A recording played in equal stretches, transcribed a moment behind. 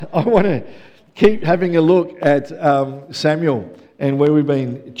I want to keep having a look at Samuel and where we've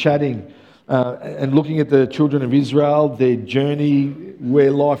been chatting and looking at the children of Israel, their journey,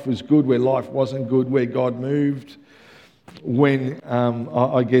 where life was good, where life wasn't good, where God moved, when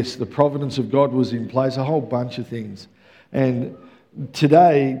I guess the providence of God was in place, a whole bunch of things. And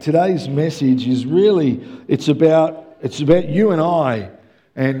today's message is really, it's about you and I,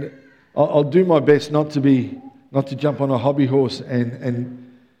 and I'll do my best not to jump on a hobby horse and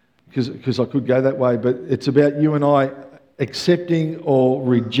because I could go that way, but it's about you and I accepting or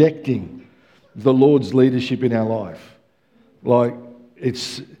rejecting the Lord's leadership in our life.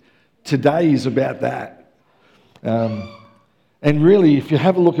 Today is about that. And really, if you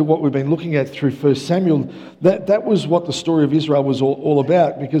have a look at what we've been looking at through 1 Samuel, that was what the story of Israel was all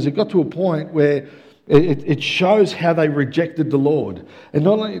about, because it got to a point where it shows how they rejected the Lord. And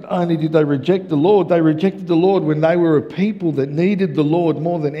not only did they reject the Lord when they were a people that needed the Lord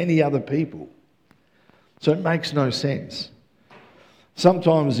more than any other people. So it makes no sense.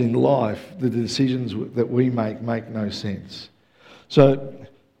 Sometimes in life, the decisions that we make no sense. So,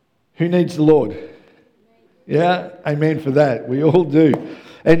 who needs the Lord? Yeah, amen for that. We all do.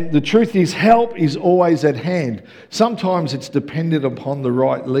 And the truth is, help is always at hand. Sometimes it's dependent upon the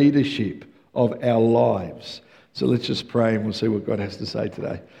right leadership of our lives. So let's just pray and we'll see what God has to say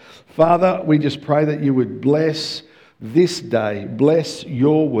today. Father, we just pray that you would bless this day, bless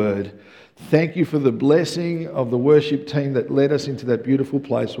your word. Thank you for the blessing of the worship team that led us into that beautiful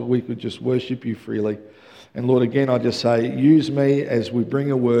place where we could just worship you freely. And Lord, again, I just say, use me as we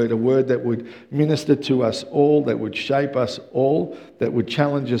bring a word that would minister to us all, that would shape us all, that would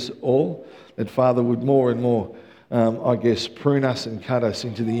challenge us all, that Father would more and more prune us and cut us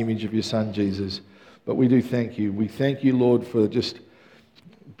into the image of your Son, Jesus. But we do thank you. We thank you, Lord, for just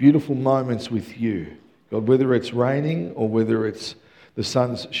beautiful moments with you. God, whether it's raining or whether it's the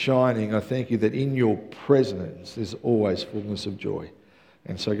sun's shining, I thank you that in your presence there's always fullness of joy.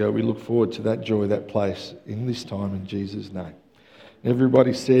 And so, God, we look forward to that joy, that place in this time in Jesus' name.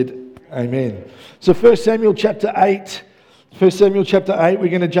 Everybody said amen. So 1 Samuel chapter 8. 1 Samuel chapter 8, we're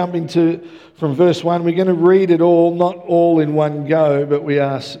going to jump into from verse 1. We're going to read it all, not all in one go, but we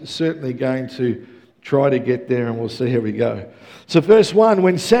are certainly going to try to get there and we'll see how we go. So verse 1,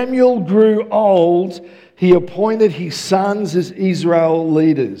 when Samuel grew old, he appointed his sons as Israel's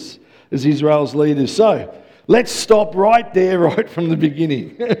leaders. So let's stop right there, right from the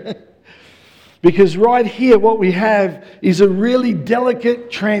beginning. Because right here what we have is a really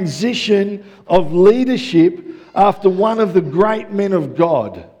delicate transition of leadership after one of the great men of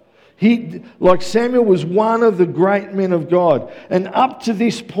God. Like Samuel was one of the great men of God. And up to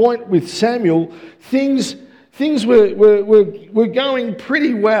this point with Samuel, things were going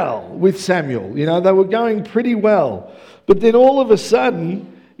pretty well with Samuel. You know, they were going pretty well. But then all of a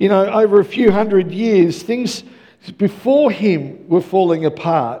sudden, you know, over a few hundred years, things before him were falling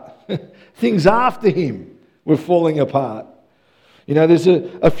apart. Things after him were falling apart. You know, there's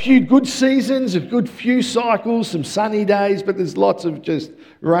a few good seasons, a good few cycles, some sunny days, but there's lots of just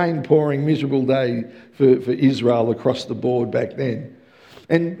rain pouring, miserable day for Israel across the board back then.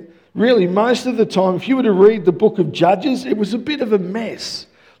 And really, most of the time, if you were to read the book of Judges, it was a bit of a mess.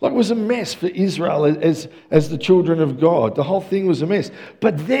 Like it was a mess for Israel as the children of God. The whole thing was a mess.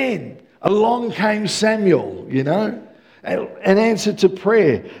 But then along came Samuel, you know, an answer to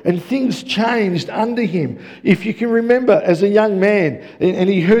prayer, and things changed under him. If you can remember, as a young man, and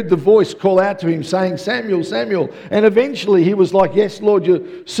he heard the voice call out to him saying, Samuel, Samuel, and eventually he was like, yes, Lord, your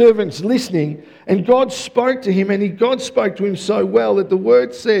servant's listening, and God spoke to him, and God spoke to him so well that the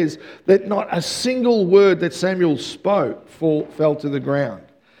word says that not a single word that Samuel spoke fell to the ground.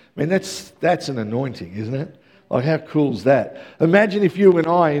 I mean, that's an anointing, isn't it? Like, how cool is that? Imagine if you and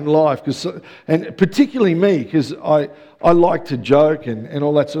I in life, and particularly me, because I like to joke and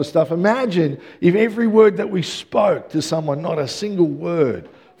all that sort of stuff. Imagine if every word that we spoke to someone, not a single word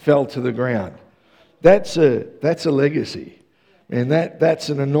fell to the ground. That's a legacy. And that's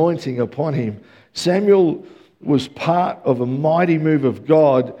an anointing upon him. Samuel was part of a mighty move of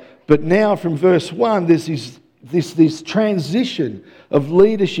God, but now from verse 1, there's this transition of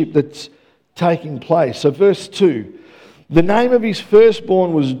leadership that's taking place. So verse 2, the name of his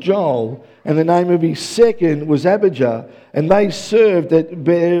firstborn was Joel, and the name of his second was Abijah, and they served at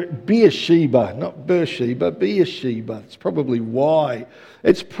Beersheba, not Beersheba, Beersheba. It's probably why,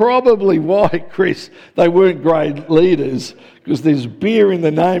 Chris, they weren't great leaders, because there's beer in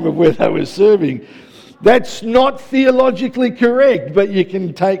the name of where they were serving. That's not theologically correct, but you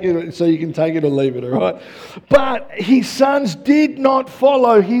can take it, so you can take it or leave it, all right? But his sons did not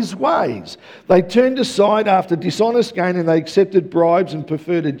follow his ways. They turned aside after dishonest gain, and they accepted bribes and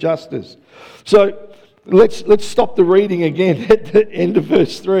perverted justice. So let's stop the reading again at the end of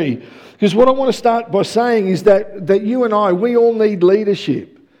verse 3. Because what I want to start by saying is that you and I, we all need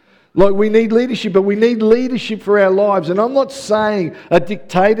leadership. Like, we need leadership, but we need leadership for our lives. And I'm not saying a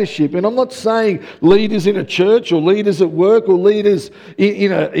dictatorship, and I'm not saying leaders in a church or leaders at work or leaders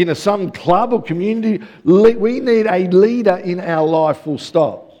in some club or community. We need a leader in our life, full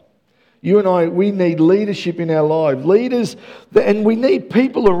stop. You and I, we need leadership in our life. Leaders, and we need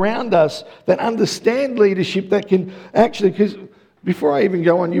people around us that understand leadership, that can actually, because before I even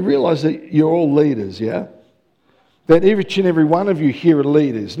go on, you realise that you're all leaders, yeah? That each and every one of you here are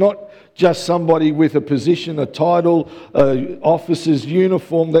leaders, not just somebody with a position, a title, officer's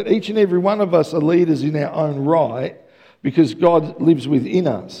uniform, that each and every one of us are leaders in our own right because God lives within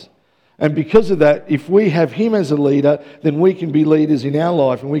us. And because of that, if we have him as a leader, then we can be leaders in our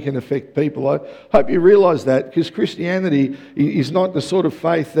life and we can affect people. I hope you realise that, because Christianity is not the sort of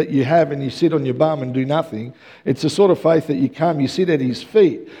faith that you have and you sit on your bum and do nothing. It's the sort of faith that you come, you sit at his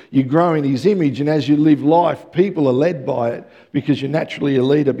feet, you grow in his image, and as you live life, people are led by it because you're naturally a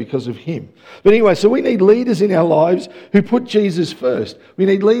leader because of him. But anyway, so we need leaders in our lives who put Jesus first. We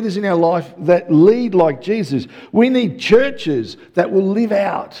need leaders in our life that lead like Jesus. We need churches that will live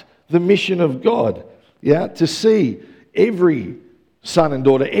out the mission of God, yeah, to see every son and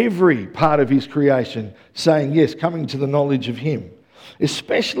daughter, every part of his creation saying yes, coming to the knowledge of him,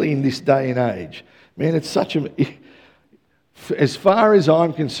 especially in this day and age. Man, it's such a, as far as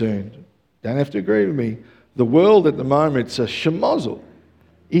I'm concerned, don't have to agree with me, the world at the moment, it's a schmozzle.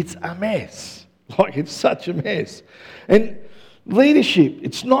 It's a mess. Like, it's such a mess. And leadership,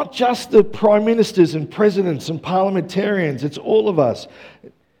 it's not just the prime ministers and presidents and parliamentarians, it's all of us.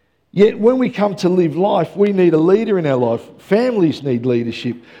 Yet when we come to live life, we need a leader in our life. Families need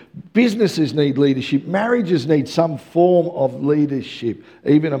leadership. Businesses need leadership. Marriages need some form of leadership,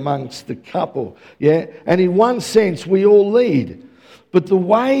 even amongst the couple. Yeah? And in one sense, we all lead. But the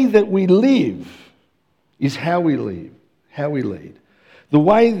way that we live is how we live, how we lead. The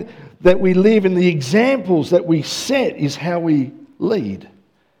way that we live and the examples that we set is how we lead.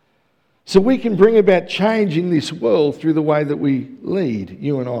 So we can bring about change in this world through the way that we lead,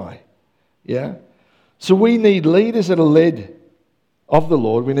 you and I. Yeah? So we need leaders that are led of the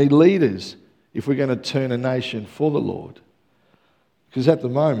Lord. We need leaders if we're going to turn a nation for the Lord. Because at the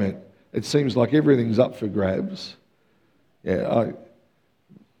moment, it seems like everything's up for grabs. Yeah,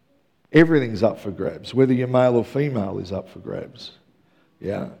 everything's up for grabs. Whether you're male or female is up for grabs.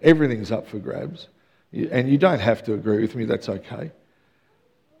 Yeah, everything's up for grabs. And you don't have to agree with me, that's okay.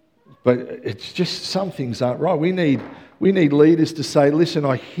 But it's just some things aren't right. We need leaders to say, listen,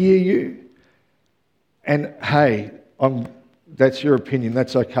 I hear you. And hey, that's your opinion,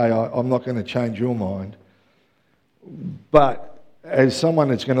 that's okay. I'm not going to change your mind. But as someone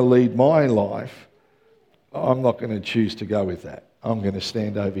that's going to lead my life, I'm not going to choose to go with that. I'm going to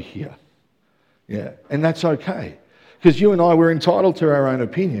stand over here. Yeah, and that's okay. Because you and I, we're entitled to our own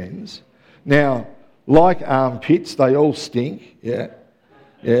opinions. Now, like armpits, they all stink. Yeah.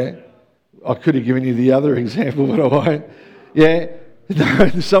 Yeah. I could have given you the other example, but I won't. Yeah. No,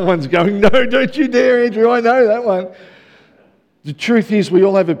 someone's going, no, don't you dare, Andrew. I know that one. The truth is we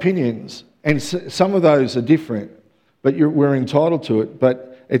all have opinions, and some of those are different, but we're entitled to it.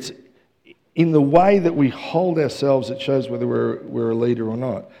 But it's in the way that we hold ourselves that shows whether we're a leader or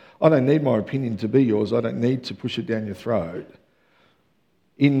not. I don't need my opinion to be yours. I don't need to push it down your throat.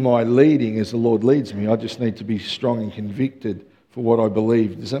 In my leading, as the Lord leads me, I just need to be strong and convicted for what I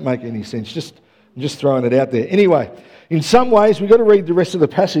believe. Does that make any sense? I'm just throwing it out there. Anyway, in some ways, we've got to read the rest of the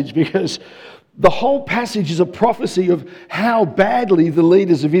passage because the whole passage is a prophecy of how badly the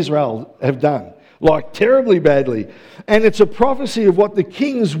leaders of Israel have done. Like, terribly badly. And it's a prophecy of what the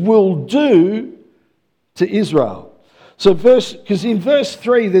kings will do to Israel. So because in verse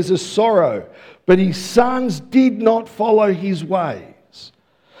 3, there's a sorrow. But his sons did not follow his ways.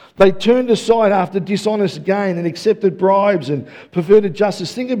 They turned aside after dishonest gain and accepted bribes and perverted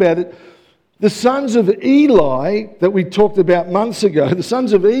justice. Think about it. The sons of Eli that we talked about months ago, the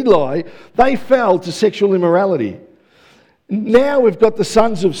sons of Eli, they fell to sexual immorality. Now we've got the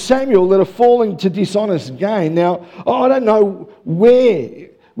sons of Samuel that are falling to dishonest gain. Now, I don't know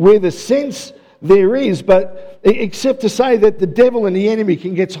where the sense there is, but except to say that the devil and the enemy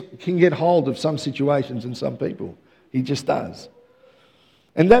can get hold of some situations and some people. He just does.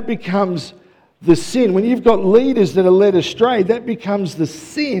 And that becomes the sin, when you've got leaders that are led astray, that becomes the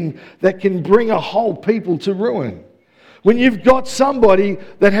sin that can bring a whole people to ruin. When you've got somebody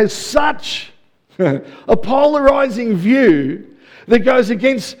that has such a polarizing view that goes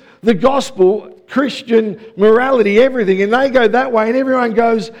against the gospel, Christian morality, everything, and they go that way and everyone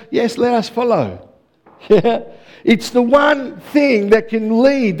goes, yes, let us follow. Yeah? It's the one thing that can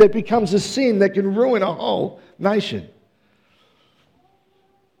lead, that becomes a sin that can ruin a whole nation.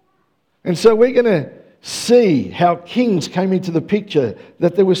 And so we're going to see how kings came into the picture,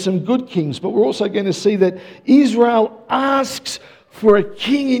 that there were some good kings, but we're also going to see that Israel asks for a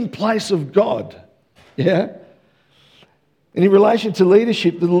king in place of God. Yeah? And in relation to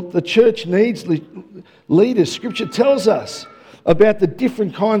leadership, the church needs leaders. Scripture tells us about the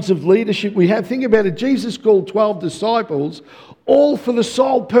different kinds of leadership we have. Think about it. Jesus called 12 disciples, all for the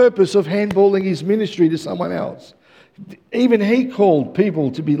sole purpose of handballing his ministry to someone else. Even he called people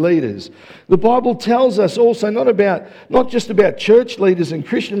to be leaders. The Bible tells us also not just about church leaders and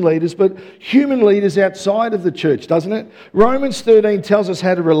Christian leaders, but human leaders outside of the church, doesn't it? Romans 13 tells us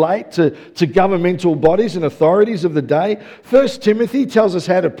how to relate to governmental bodies and authorities of the day. 1 Timothy tells us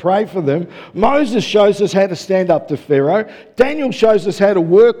how to pray for them. Moses shows us how to stand up to Pharaoh. Daniel shows us how to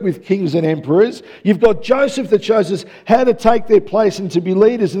work with kings and emperors. You've got Joseph that shows us how to take their place and to be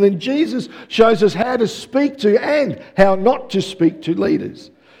leaders. And then Jesus shows us how to speak to and how not to speak to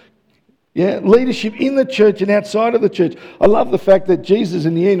leaders. Yeah, leadership in the church and outside of the church. I love the fact that Jesus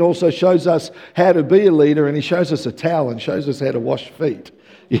in the end also shows us how to be a leader, and he shows us a towel and shows us how to wash feet.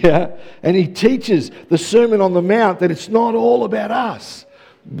 Yeah, and he teaches the Sermon on the Mount that it's not all about us,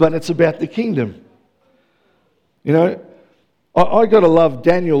 but it's about the kingdom. You know, I got to love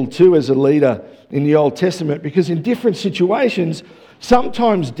Daniel too as a leader in the Old Testament, because in different situations,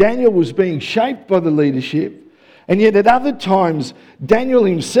 sometimes Daniel was being shaped by the leadership, and yet at other times, Daniel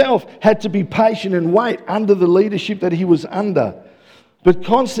himself had to be patient and wait under the leadership that he was under. But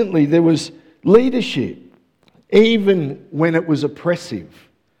constantly there was leadership. Even when it was oppressive,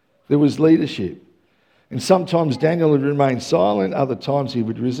 there was leadership. And sometimes Daniel would remain silent, other times he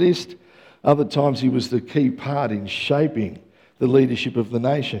would resist, other times he was the key part in shaping the leadership of the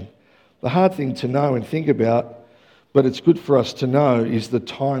nation. The hard thing to know and think about, but it's good for us to know, is the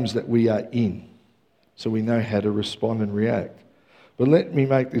times that we are in, so we know how to respond and react. But let me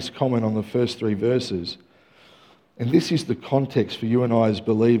make this comment on the first 3 verses. And this is the context for you and I as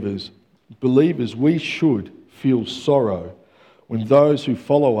believers. Believers, we should feel sorrow when those who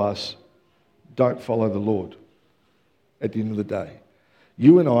follow us don't follow the Lord at the end of the day.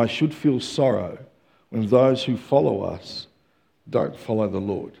 You and I should feel sorrow when those who follow us don't follow the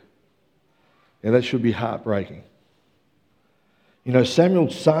Lord. Now that should be heartbreaking. You know,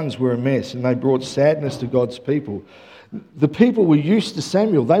 Samuel's sons were a mess and they brought sadness to God's people. The people were used to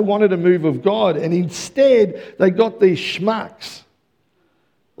Samuel. They wanted a move of God, and instead they got these schmucks.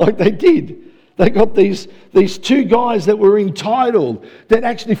 Like they did. They got these 2 guys that were entitled, that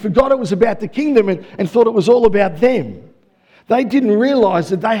actually forgot it was about the kingdom and thought it was all about them. They didn't realise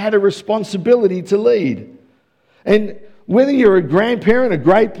that they had a responsibility to lead. And whether you're a grandparent, a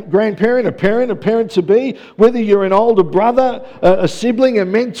great-grandparent, a parent-to-be, whether you're an older brother, a sibling, a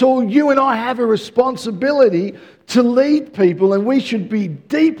mentor, you and I have a responsibility to lead people, and we should be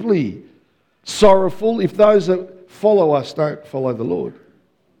deeply sorrowful if those that follow us don't follow the Lord.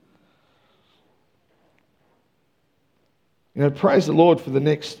 You know, praise the Lord for the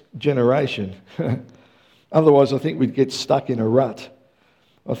next generation. Otherwise, I think we'd get stuck in a rut.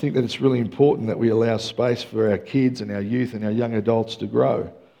 I think that it's really important that we allow space for our kids and our youth and our young adults to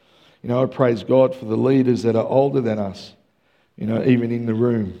grow. You know, I praise God for the leaders that are older than us, you know, even in the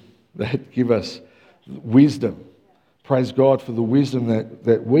room, that give us wisdom. Praise God for the wisdom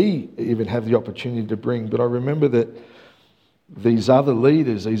that we even have the opportunity to bring. But I remember that these other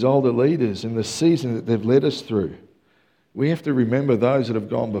leaders, these older leaders, in the season that they've led us through, we have to remember those that have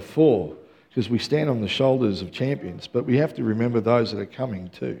gone before, because we stand on the shoulders of champions, but we have to remember those that are coming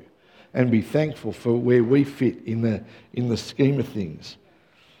too, and be thankful for where we fit in the scheme of things.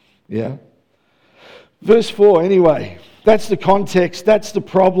 Yeah? Verse 4, anyway, that's the context, that's the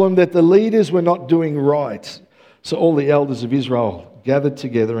problem, that the leaders were not doing right. So all the elders of Israel gathered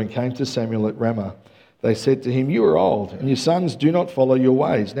together and came to Samuel at Ramah. They said to him, "You are old, and your sons do not follow your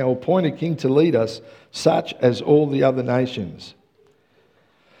ways. Now appoint a king to lead us, such as all the other nations."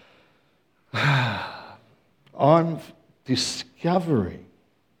 I'm discovering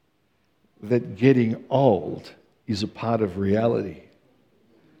that getting old is a part of reality.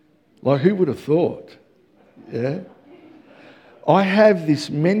 Like, who would have thought? Yeah? I have this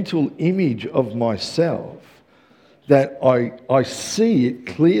mental image of myself that I see it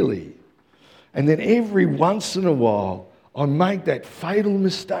clearly. And then every once in a while, I make that fatal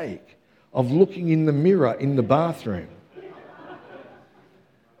mistake of looking in the mirror in the bathroom.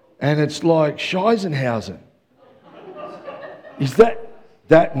 And it's like Scheisenhausen. Is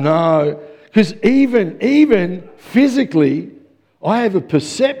that no? Because even physically, I have a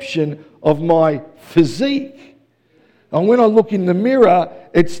perception of my physique. And when I look in the mirror,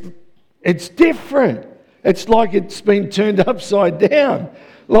 it's different. It's like it's been turned upside down.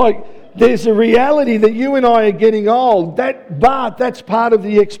 Like there's a reality that you and I are getting old. That's part of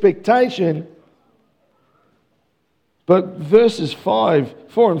the expectation. But verses 4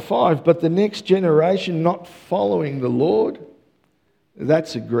 and 5, but the next generation not following the Lord,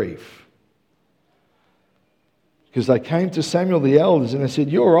 that's a grief. Because they came to Samuel the elders and they said,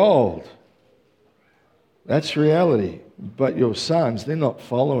 you're old. That's reality. But your sons, they're not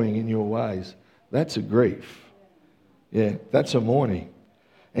following in your ways. That's a grief. Yeah, that's a mourning.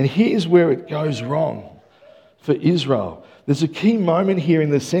 And here's where it goes wrong for Israel. There's a key moment here in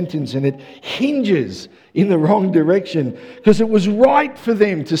the sentence and it hinges in the wrong direction because it was right for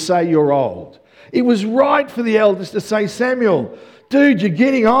them to say you're old. It was right for the elders to say, Samuel, dude, you're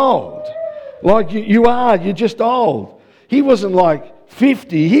getting old. Like you are, you're just old. He wasn't like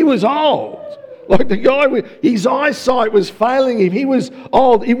 50, he was old. Like the guy, his eyesight was failing him. He was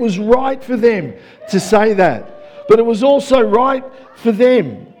old. It was right for them to say that. But it was also right for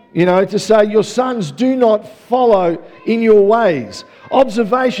them, to say, your sons do not follow in your ways.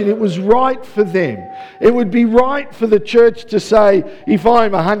 Observation, it was right for them. It would be right for the church to say, if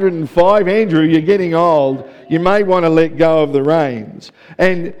I'm 105, Andrew, you're getting old, you may want to let go of the reins.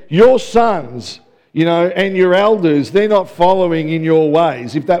 And your sons, and your elders, they're not following in your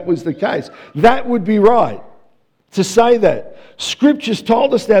ways, if that was the case. That would be right to say that. Scripture's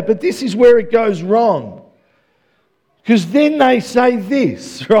told us that, but this is where it goes wrong. Because then they say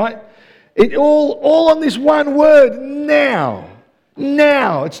this, right? It all on this one word, now.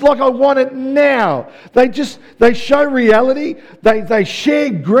 Now. It's like I want it now. They show reality, they share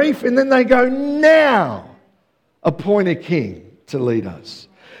grief, and then they go, now, appoint a king to lead us.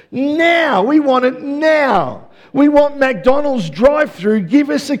 Now, we want it now. We want McDonald's drive-through. Give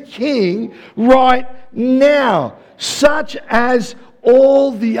us a king right now, such as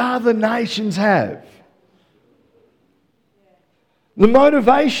all the other nations have. The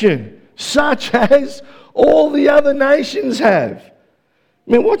motivation, such as all the other nations have.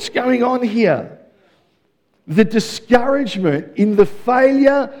 I mean, what's going on here? The discouragement in the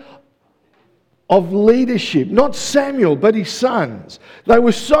failure of leadership, not Samuel, but his sons. They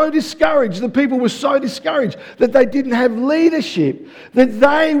were so discouraged, the people were so discouraged that they didn't have leadership, that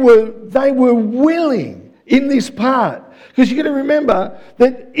they were willing in this part. Because you've got to remember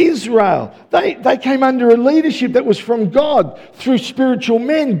that Israel, they came under a leadership that was from God through spiritual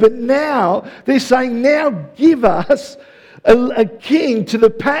men, but now they're saying, now give us a king to the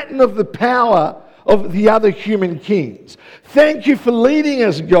pattern of the power of the other human kings. Thank you for leading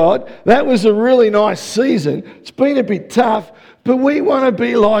us, God. That was a really nice season. It's been a bit tough, but we want to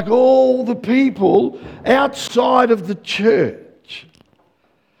be like all the people outside of the church.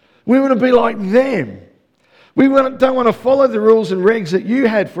 We want to be like them. We don't want to follow the rules and regs that you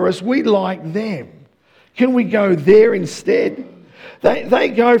had for us. We like them. Can we go there instead? They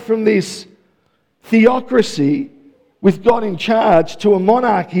go from this theocracy with God in charge to a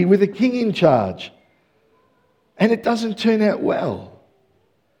monarchy with a king in charge. And it doesn't turn out well.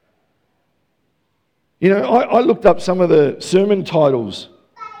 I looked up some of the sermon titles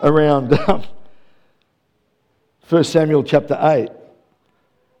around 1 Samuel chapter 8.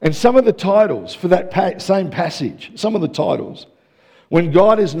 And some of the titles for that same passage, some of the titles, when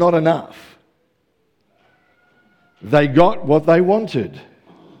God is not enough, they got what they wanted.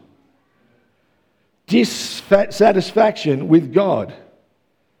 Dissatisfaction with God.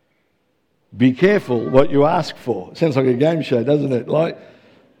 Be careful what you ask for. Sounds like a game show, doesn't it?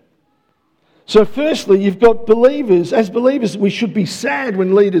 So firstly, you've got believers. As believers, we should be sad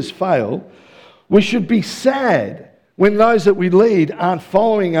when leaders fail. We should be sad when those that we lead aren't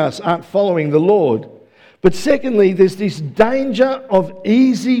following us, aren't following the Lord. But secondly, there's this danger of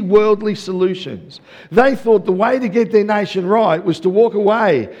easy worldly solutions. They thought the way to get their nation right was to walk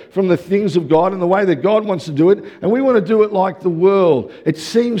away from the things of God and the way that God wants to do it, and we want to do it like the world. It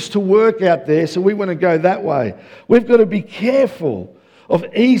seems to work out there, so we want to go that way. We've got to be careful of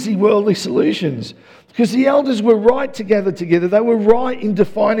easy worldly solutions, because the elders were right to gather together. They were right in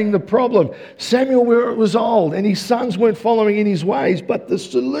defining the problem. Samuel was old and his sons weren't following in his ways, but the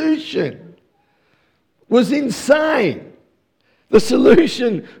solution was insane. The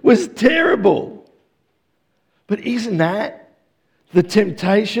solution was terrible. But isn't that the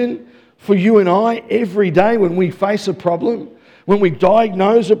temptation for you and I every day when we face a problem. When we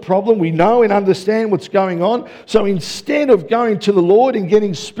diagnose a problem, we know and understand what's going on. So instead of going to the Lord and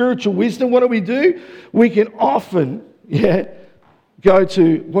getting spiritual wisdom, what do? We can often, go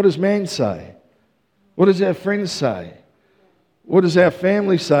to, what does man say? What does our friends say? What does our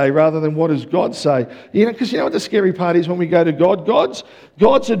family say rather than what does God say? Because you know what the scary part is when we go to God?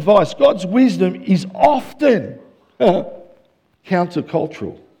 God's advice, God's wisdom is often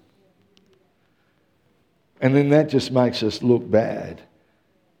countercultural. And then that just makes us look bad.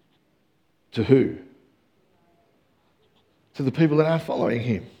 To who? To the people that aren't following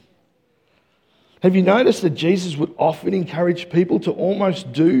him. Have you noticed that Jesus would often encourage people to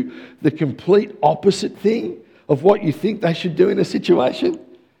almost do the complete opposite thing of what you think they should do in a situation?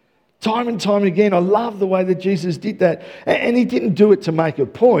 Time and time again, I love the way that Jesus did that. And he didn't do it to make a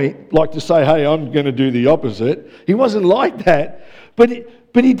point, like to say, hey, I'm going to do the opposite. He wasn't like that.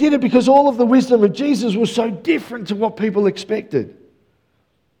 But he did it because all of the wisdom of Jesus was so different to what people expected.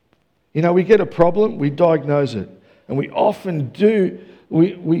 We get a problem, we diagnose it. And we often do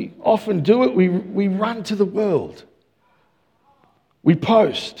we run to the world. We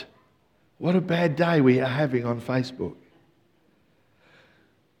post. What a bad day we are having on Facebook.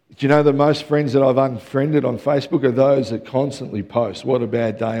 Do you know the most friends that I've unfriended on Facebook are those that constantly post, what a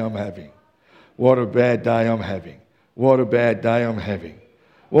bad day I'm having. What a bad day I'm having. What a bad day I'm having.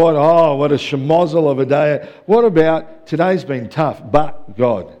 What a schmozzle of a day. What about today's been tough, but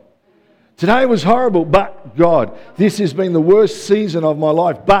God. Today was horrible, but God. This has been the worst season of my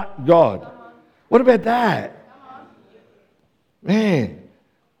life, but God. What about that? Man.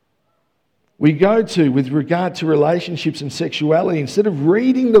 We go to, with regard to relationships and sexuality, instead of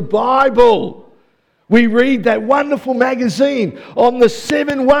reading the Bible, we read that wonderful magazine on the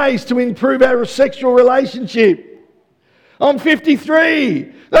 7 ways to improve our sexual relationship. I'm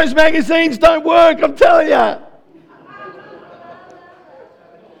 53. Those magazines don't work, I'm telling you.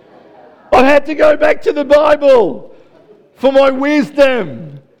 I had to go back to the Bible for my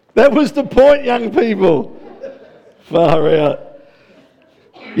wisdom. That was the point, young people. Far out.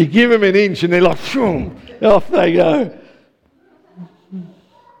 You give them an inch and they're like, shoom, off they go.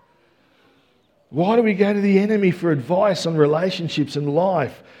 Why do we go to the enemy for advice on relationships and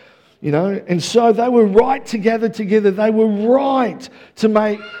life? And so they were right to gather together. They were right to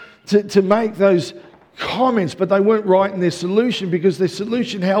make those comments, but they weren't right in their solution because their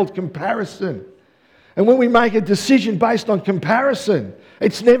solution held comparison. And when we make a decision based on comparison,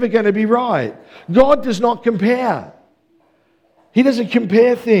 it's never going to be right. God does not compare. He doesn't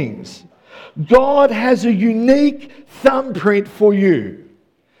compare things. God has a unique thumbprint for you.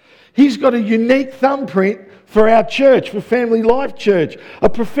 He's got a unique thumbprint for our church, for Family Life Church. A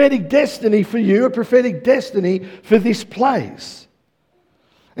prophetic destiny for you, a prophetic destiny for this place.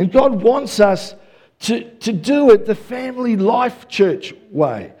 And God wants us to do it the Family Life Church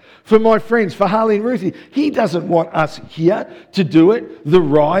way. For my friends, for Harley and Ruthie, He doesn't want us here to do it the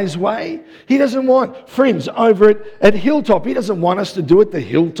Rise way. He doesn't want friends over at Hilltop. He doesn't want us to do it the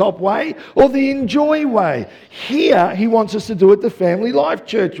Hilltop way or the Enjoy way. Here, He wants us to do it the Family Life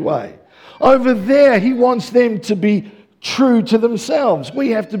Church way. Over there, He wants them to be true to themselves.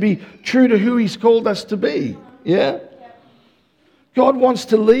 We have to be true to who He's called us to be. Yeah? God wants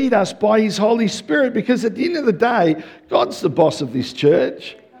to lead us by His Holy Spirit because at the end of the day, God's the boss of this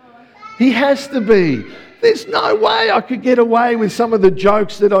church. He has to be. There's no way I could get away with some of the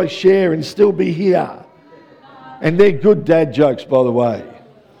jokes that I share and still be here. And they're good dad jokes, by the way.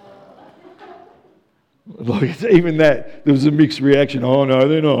 Like, even that, there was a mixed reaction. Oh, no,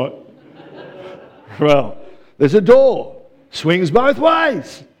 they're not. Well, there's a door. Swings both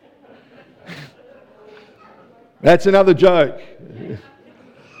ways. That's another joke.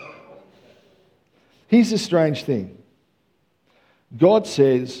 Here's the strange thing. God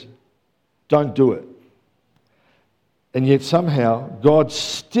says, don't do it. And yet somehow God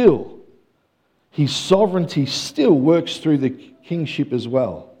still, His sovereignty still works through the kingship as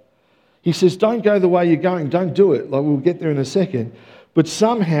well. He says, don't go the way you're going, don't do it. Like we'll get there in a second. But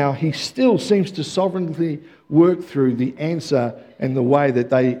somehow He still seems to sovereignly work through the answer and the way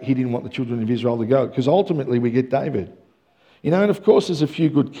that He didn't want the children of Israel to go. Because ultimately we get David. And of course there's a few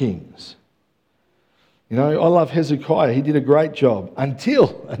good kings. I love Hezekiah. He did a great job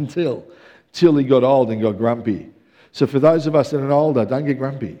until he got old and got grumpy. So for those of us that are older, don't get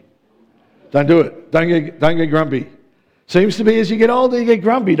grumpy. Don't do it. Don't get grumpy. Seems to be as you get older, you get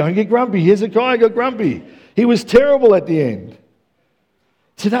grumpy. Don't get grumpy. Hezekiah got grumpy. He was terrible at the end.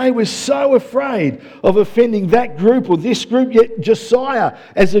 Today we're so afraid of offending that group or this group, yet Josiah,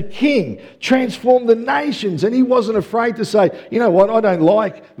 as a king, transformed the nations, and he wasn't afraid to say, you know what, I don't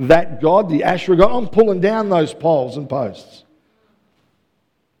like that God, the Asherah God, I'm pulling down those poles and posts.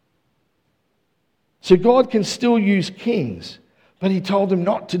 So God can still use kings, but he told them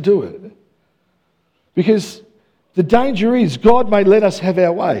not to do it. Because the danger is God may let us have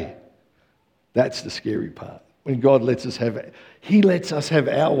our way. That's the scary part. When God lets us have it, he lets us have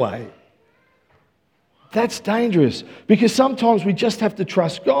our way. That's dangerous because sometimes we just have to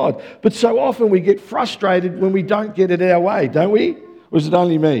trust God. But so often we get frustrated when we don't get it our way, don't we? Or is it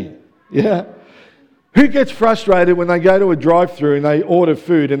only me? Yeah. Who gets frustrated when they go to a drive-thru and they order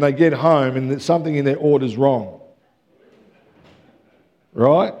food and they get home and something in their order's wrong?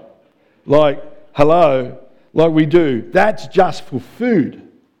 Right? Like, hello, like we do. That's just for food.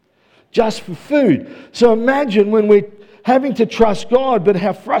 Just for food. So imagine when we're having to trust God, but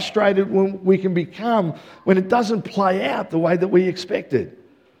how frustrated we can become when it doesn't play out the way that we expected.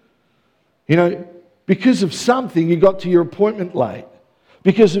 You know, because of something you got to your appointment late.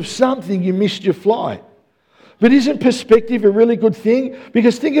 Because of something you missed your flight. But isn't perspective a really good thing?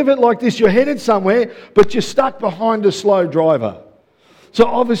 Because think of it like this, you're headed somewhere, but you're stuck behind a slow driver. So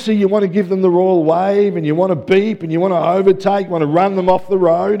obviously you want to give them the royal wave and you want to beep and you want to overtake, you want to run them off the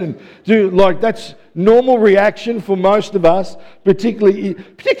road and do like that's normal reaction for most of us, particularly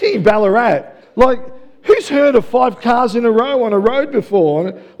in Ballarat. Like who's heard of 5 cars in a row on a road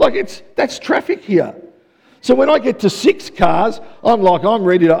before? Like that's traffic here. So when I get to 6 cars, I'm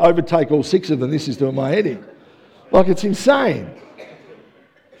ready to overtake all 6 of them. This is doing my head in. Like it's insane.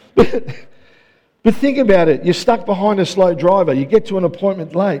 But think about it. You're stuck behind a slow driver. You get to an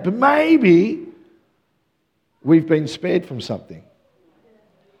appointment late. But maybe we've been spared from something.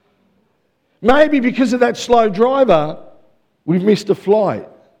 Maybe because of that slow driver, we've missed a flight.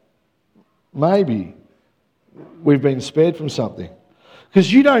 Maybe we've been spared from something.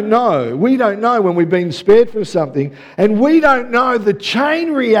 Because we don't know when we've been spared from something, and we don't know the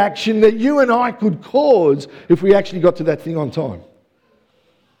chain reaction that you and I could cause if we actually got to that thing on time.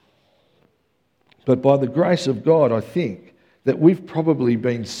 But by the grace of God, I think that we've probably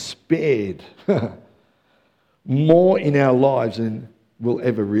been spared more in our lives than we'll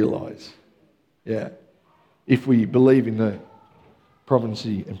ever realise. Yeah, if we believe in the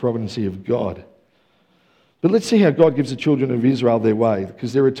providency of God. But let's see how God gives the children of Israel their way,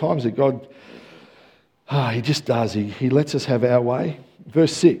 because there are times that God, he just does. He lets us have our way.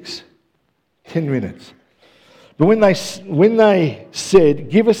 Verse 6, 10 minutes. But when they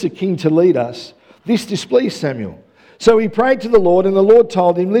said, give us a king to lead us, this displeased Samuel. So he prayed to the Lord, and the Lord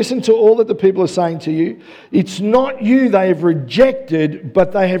told him, listen to all that the people are saying to you. It's not you they have rejected,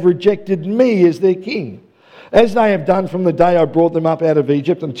 but they have rejected me as their king, as they have done from the day I brought them up out of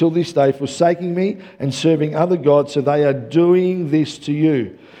Egypt until this day, forsaking me and serving other gods. So they are doing this to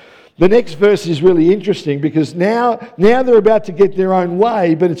you. The next verse is really interesting because now they're about to get their own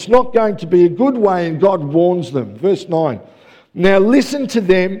way, but it's not going to be a good way, and God warns them. Verse 9. Now listen to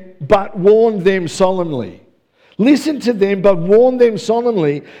them, but warn them solemnly. Listen to them, but warn them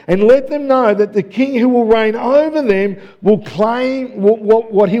solemnly, and let them know that the king who will reign over them will claim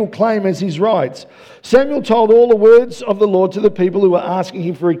what he'll claim as his rights. Samuel told all the words of the Lord to the people who were asking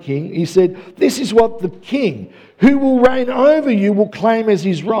him for a king. He said, this is what the king who will reign over you will claim as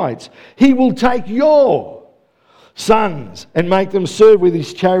his rights. He will take your sons and make them serve with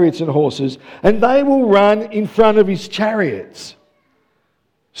his chariots and horses, and they will run in front of his chariots.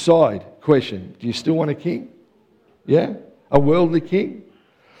 Side question, do you still want a king? Yeah? A worldly king?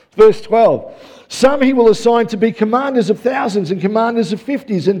 Verse 12, some he will assign to be commanders of thousands and commanders of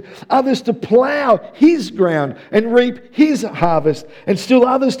 50s, and others to plough his ground and reap his harvest, and still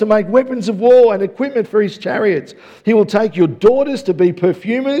others to make weapons of war and equipment for his chariots. He will take your daughters to be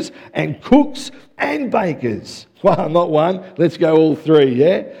perfumers and cooks and bakers. Well, not one, let's go all 3,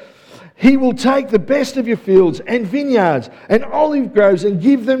 yeah? He will take the best of your fields and vineyards and olive groves and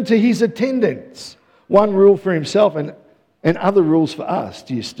give them to his attendants. One rule for himself and other rules for us.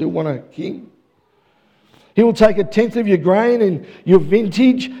 Do you still want a king? He will take 1/10 of your grain and your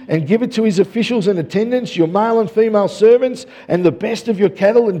vintage and give it to his officials and attendants, your male and female servants, and the best of your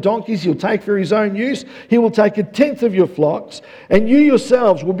cattle and donkeys he'll take for his own use. He will take 1/10 of your flocks, and you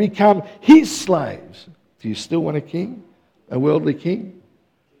yourselves will become his slaves. Do you still want a king? A worldly king?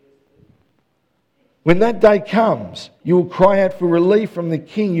 When that day comes, you will cry out for relief from the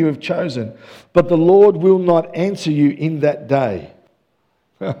king you have chosen, but the Lord will not answer you in that day.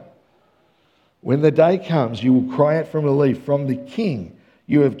 When the day comes, you will cry out for relief from the king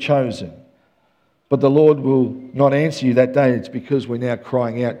you have chosen, But the Lord will not answer you that day. It's because we're now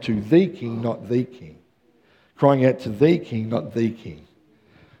crying out to the King, not the King. Crying out to the King, not the King.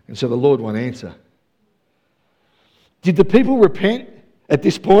 And so the Lord won't answer. Did the people repent at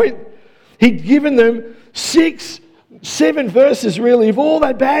this point? He'd given them 7 verses really of all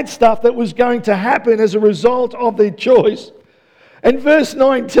that bad stuff that was going to happen as a result of their choice. And verse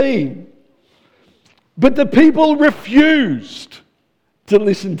 19, but the people refused to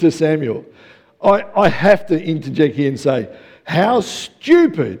listen to Samuel. I have to interject here and say, how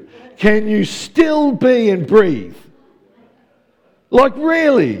stupid can you still be and breathe? Like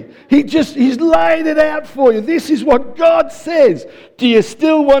really, he's laid it out for you. This is what God says. Do you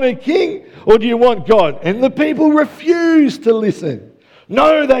still want a king or do you want God? And the people refused to listen.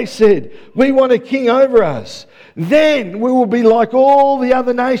 No, they said, we want a king over us. Then we will be like all the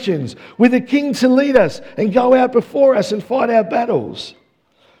other nations, with a king to lead us and go out before us and fight our battles.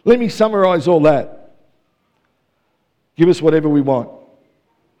 Let me summarize all that. Give us whatever we want.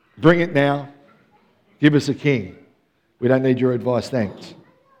 Bring it now. Give us a king. We don't need your advice, thanks.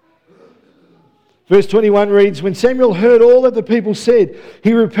 Verse 21 reads, when Samuel heard all that the people said,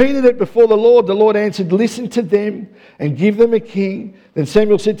 he repeated it before the Lord. The Lord answered, listen to them and give them a king. Then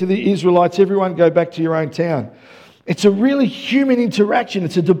Samuel said to the Israelites, everyone go back to your own town. It's a really human interaction.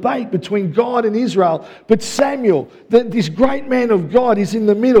 It's a debate between God and Israel. But Samuel, this great man of God, is in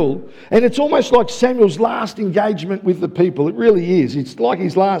the middle. And it's almost like Samuel's last engagement with the people. It really is. It's like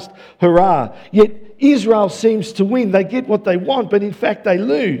his last hurrah. Yet Israel seems to win. They get what they want, but in fact they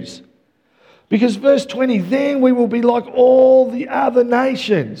lose. Because verse 20, then we will be like all the other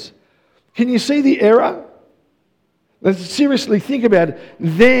nations. Can you see the error? Let's seriously think about it.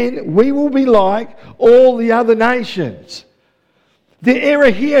 Then we will be like all the other nations. The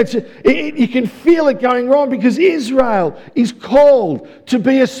error here, you can feel it going wrong because Israel is called to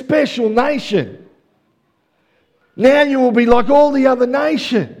be a special nation. Now you will be like all the other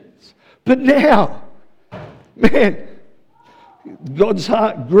nations. But now, man, God's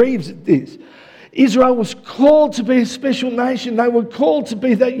heart grieves at this. Israel was called to be a special nation. They were called to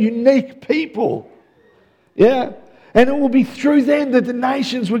be that unique people. Yeah? And it will be through them that the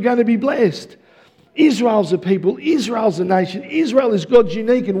nations were going to be blessed. Israel's a people. Israel's a nation. Israel is God's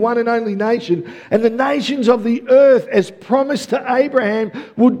unique and one and only nation. And the nations of the earth, as promised to Abraham,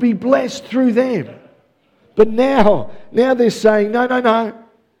 would be blessed through them. But now they're saying, no.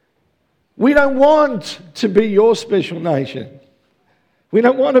 We don't want to be your special nation. We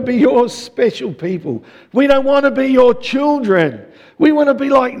don't want to be your special people. We don't want to be your children. We want to be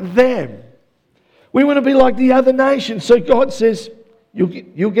like them. We want to be like the other nations. So God says,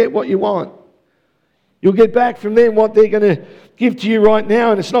 you'll get what you want. You'll get back from them what they're going to give to you right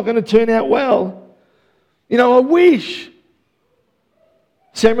now, and it's not going to turn out well. You know, I wish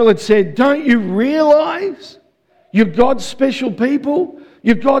Samuel had said, don't you realize you're God's special people?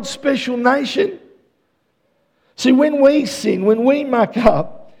 You're God's special nation? See, when we sin, when we muck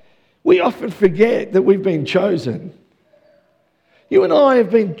up, we often forget that we've been chosen. You and I have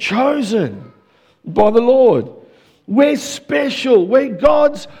been chosen by the Lord. We're special. We're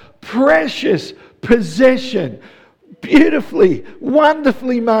God's precious possession. Beautifully,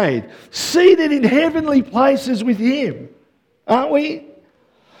 wonderfully made. Seated in heavenly places with Him. Aren't we?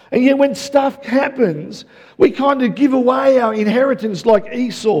 And yet when stuff happens, we kind of give away our inheritance like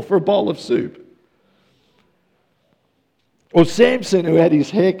Esau for a bowl of soup. Or Samson who had his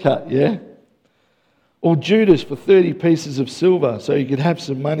hair cut, yeah? Or Judas for 30 pieces of silver so he could have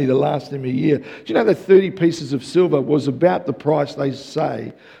some money to last him a year. Do you know that 30 pieces of silver was about the price they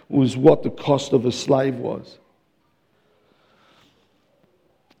say was what the cost of a slave was?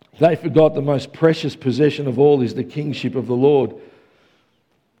 They forgot the most precious possession of all is the kingship of the Lord.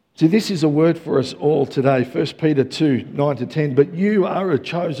 See, this is a word for us all today. 1 Peter 2, 9-10. But you are a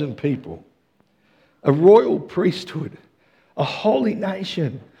chosen people, a royal priesthood, a holy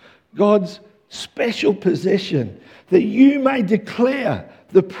nation, God's special possession, that you may declare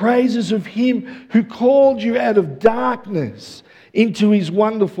the praises of Him who called you out of darkness into His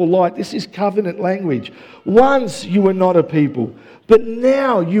wonderful light. This is covenant language. Once you were not a people, but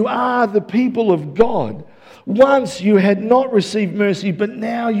now you are the people of God. Once you had not received mercy, but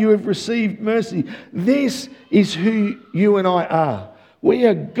now you have received mercy. This is who you and I are. We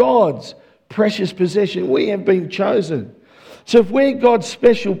are God's precious possession. We have been chosen. So if we're God's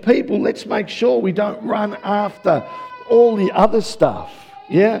special people, let's make sure we don't run after all the other stuff.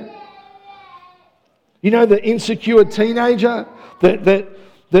 Yeah? You know the insecure teenager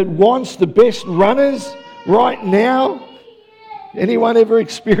that wants the best runners right now? Anyone ever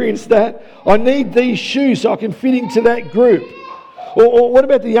experienced that? I need these shoes so I can fit into that group. Or what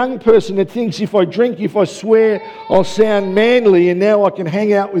about the young person that thinks if I drink, if I swear, I'll sound manly and now I can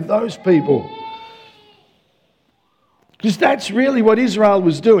hang out with those people? Because that's really what Israel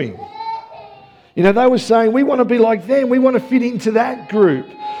was doing. You know, they were saying, we want to be like them. We want to fit into that group.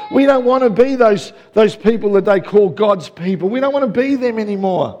 We don't want to be those people that they call God's people. We don't want to be them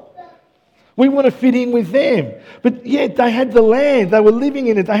anymore. We want to fit in with them. But yet they had the land. They were living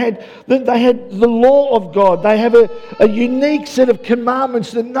in it. They had the law of God. They have a unique set of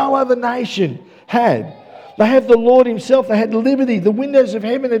commandments that no other nation had. They have the Lord himself. They had liberty. The windows of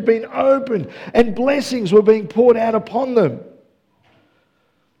heaven had been opened and blessings were being poured out upon them.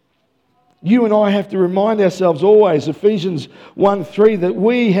 You and I have to remind ourselves always, Ephesians 1:3, that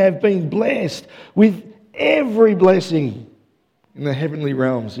we have been blessed with every blessing in the heavenly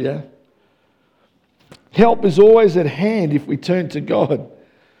realms, yeah? Help is always at hand if we turn to God.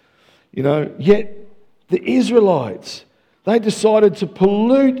 You know, yet the Israelites, they decided to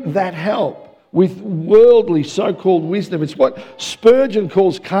pollute that help with worldly so-called wisdom. It's what Spurgeon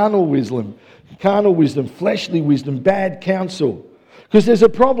calls carnal wisdom, fleshly wisdom, bad counsel. Because there's a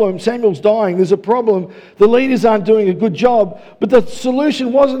problem. Samuel's dying. There's a problem. The leaders aren't doing a good job. But the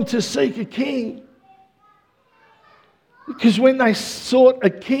solution wasn't to seek a king. Because when they sought a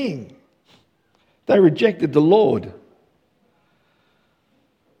king, they rejected the Lord.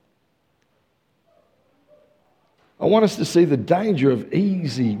 I want us to see the danger of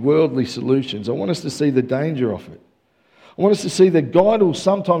easy worldly solutions. I want us to see the danger of it. I want us to see that God will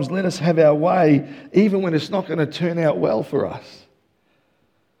sometimes let us have our way even when it's not going to turn out well for us.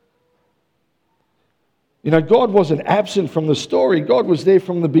 You know, God wasn't absent from the story. God was there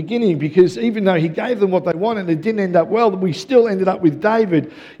from the beginning, because even though he gave them what they wanted, it didn't end up well. We still ended up with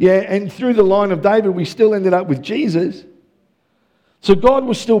David. Yeah, and through the line of David, we still ended up with Jesus. So God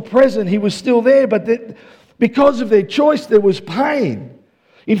was still present. He was still there. But because of their choice, there was pain.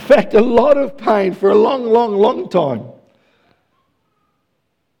 In fact, a lot of pain for a long time.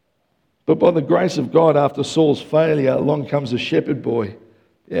 But by the grace of God, after Saul's failure, along comes a shepherd boy,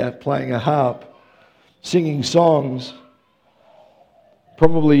 playing a harp, singing songs,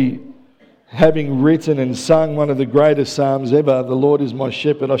 probably having written and sung one of the greatest psalms ever, "The Lord is my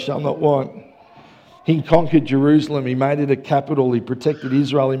shepherd, I shall not want." He conquered Jerusalem, he made it a capital, he protected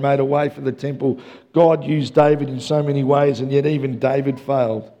Israel, he made a way for the temple. God used David in so many ways, and yet even David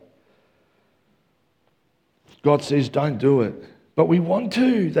failed. God says, don't do it. But we want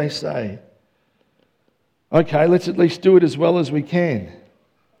to, they say. Okay, let's at least do it as well as we can.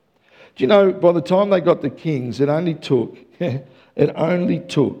 Do you know, by the time they got the kings, it only took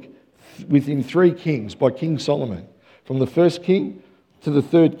within 3 kings by King Solomon, from the first king to the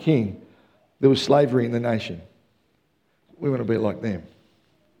third king, there was slavery in the nation. We want to be like them.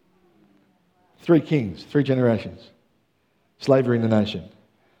 3 kings, 3 generations, slavery in the nation.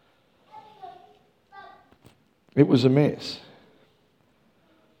 It was a mess.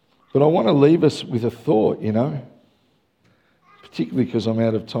 But I want to leave us with a thought, you know, particularly because I'm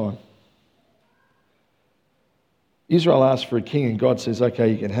out of time. Israel asked for a king and God says, okay,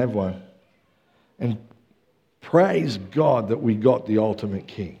 you can have one. And praise God that we got the ultimate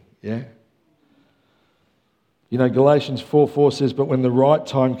king, yeah? You know, Galatians 4:4 says, but when the right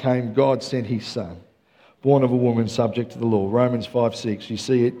time came, God sent his son, born of a woman subject to the law. Romans 5:6, you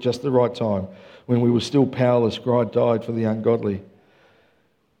see it, just the right time. When we were still powerless, God died for the ungodly.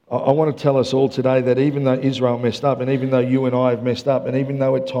 I want to tell us all today that even though Israel messed up, and even though you and I have messed up, and even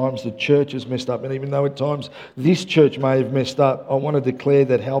though at times the church has messed up, and even though at times this church may have messed up, I want to declare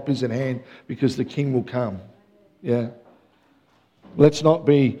that help is at hand, because the King will come. Yeah. Let's not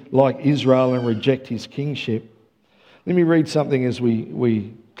be like Israel and reject his kingship. Let me read something as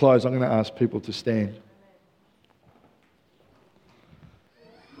we close. I'm going to ask people to stand.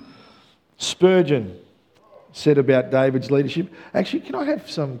 Spurgeon said about David's leadership. Actually, can I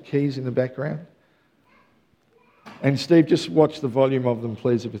have some keys in the background? And Steve, just watch the volume of them,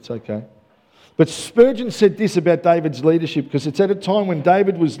 please, if it's okay. But Spurgeon said this about David's leadership, because it's at a time when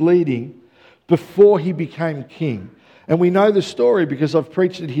David was leading before he became king. And we know the story because I've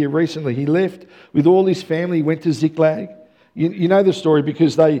preached it here recently. He left with all his family, he went to Ziklag. You know the story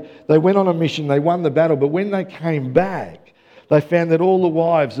because they went on a mission, they won the battle, but when they came back, they found that all the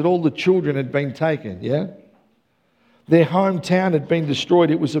wives, that all the children had been taken, yeah? Their hometown had been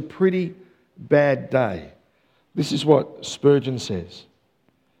destroyed. It was a pretty bad day. This is what Spurgeon says.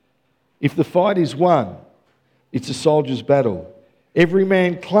 If the fight is won, it's a soldier's battle. Every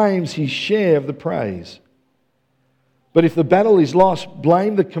man claims his share of the praise. But if the battle is lost,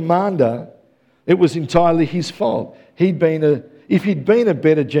 blame the commander. It was entirely his fault. If he'd been a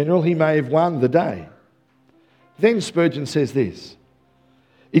better general, he may have won the day. Then Spurgeon says this.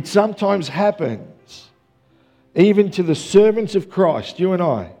 It sometimes happens, even to the servants of Christ, you and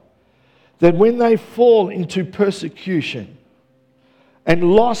I, that when they fall into persecution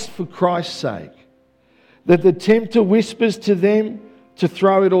and lost for Christ's sake, that the tempter whispers to them to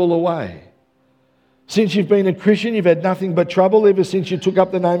throw it all away. Since you've been a Christian, you've had nothing but trouble ever since you took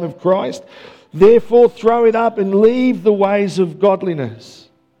up the name of Christ. Therefore, throw it up and leave the ways of godliness.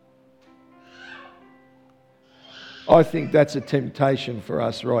 I think that's a temptation for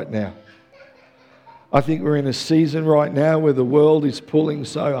us right now. I think we're in a season right now where the world is pulling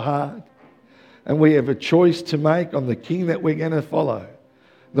so hard, and we have a choice to make on the king that we're going to follow,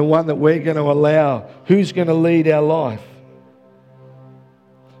 the one that we're going to allow, who's going to lead our life.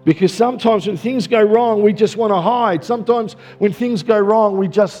 Because sometimes when things go wrong, we just want to hide. Sometimes when things go wrong,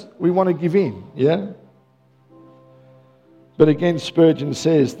 we want to give in, yeah? But again, Spurgeon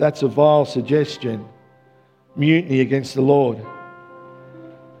says that's a vile suggestion, mutiny against the Lord.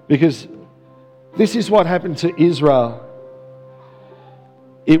 Because this is what happened to Israel.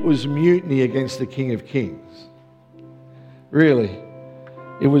 It was mutiny against the King of Kings. Really,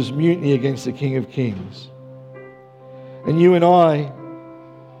 it was mutiny against the King of Kings. And you and I,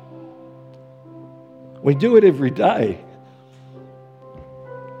 we do it every day.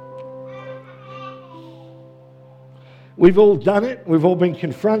 We've all done it. We've all been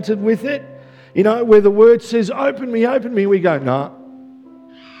confronted with it. You know, where the word says, open me, we go, no.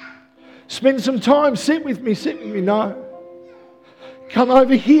 Spend some time, sit with me, no. Come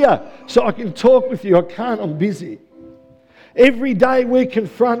over here so I can talk with you. I can't, I'm busy. Every day we're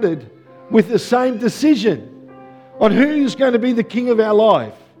confronted with the same decision on who's going to be the king of our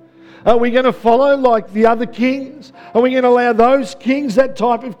life. Are we going to follow like the other kings? Are we going to allow those kings, that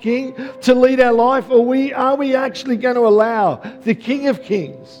type of king, to lead our life? Or are we actually going to allow the King of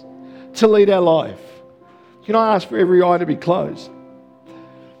Kings to lead our life? Can I ask for every eye to be closed?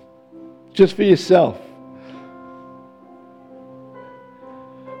 Just for yourself.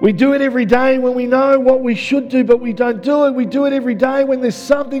 We do it every day when we know what we should do, but we don't do it. We do it every day when there's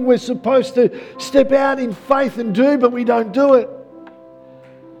something we're supposed to step out in faith and do, but we don't do it.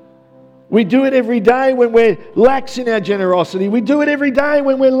 We do it every day when we're lax in our generosity. We do it every day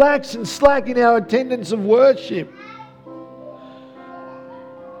when we're lax and slack in our attendance of worship.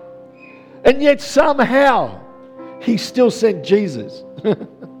 And yet somehow He still sent Jesus.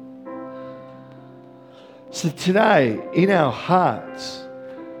 So today, in our hearts,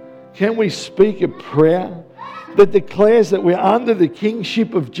 can we speak a prayer that declares that we're under the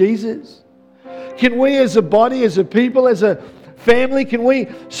kingship of Jesus? Can we as a body, as a people, as a family, can we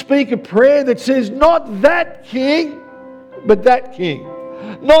speak a prayer that says, not that king, but that king.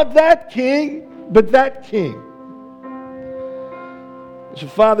 Not that king, but that king. So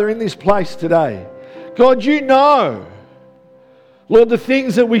Father, in this place today, God, you know, Lord, the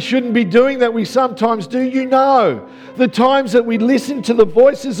things that we shouldn't be doing that we sometimes do, you know. The times that we listen to the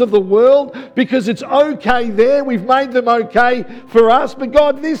voices of the world because it's okay there, we've made them okay for us. But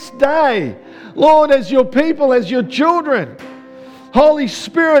God, this day, Lord, as your people, as your children, Holy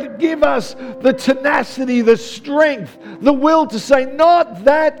Spirit, give us the tenacity, the strength, the will to say, not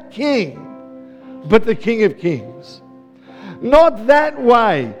that king, but the King of Kings. Not that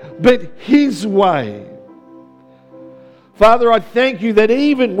way, but His way. Father, I thank you that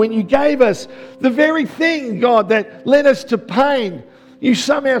even when you gave us the very thing, God, that led us to pain, you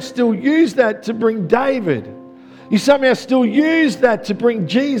somehow still used that to bring David. You somehow still used that to bring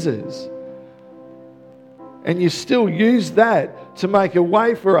Jesus. And you still use that to make a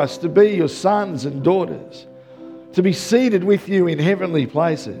way for us to be your sons and daughters, to be seated with you in heavenly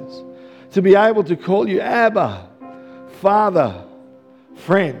places, to be able to call you Abba, Father,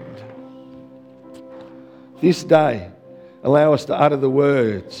 friend. This day, allow us to utter the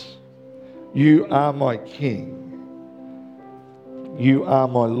words, you are my King. You are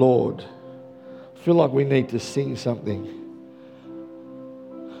my Lord. I feel like we need to sing something.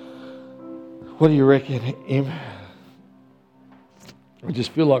 What do you reckon, Im? I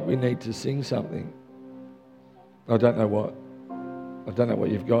just feel like we need to sing something. I don't know what. I don't know what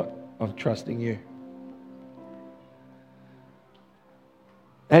you've got. I'm trusting you.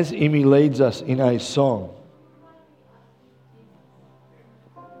 As Imi leads us in a song.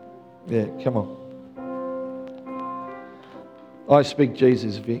 Yeah, come on. I speak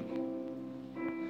Jesus, Vic.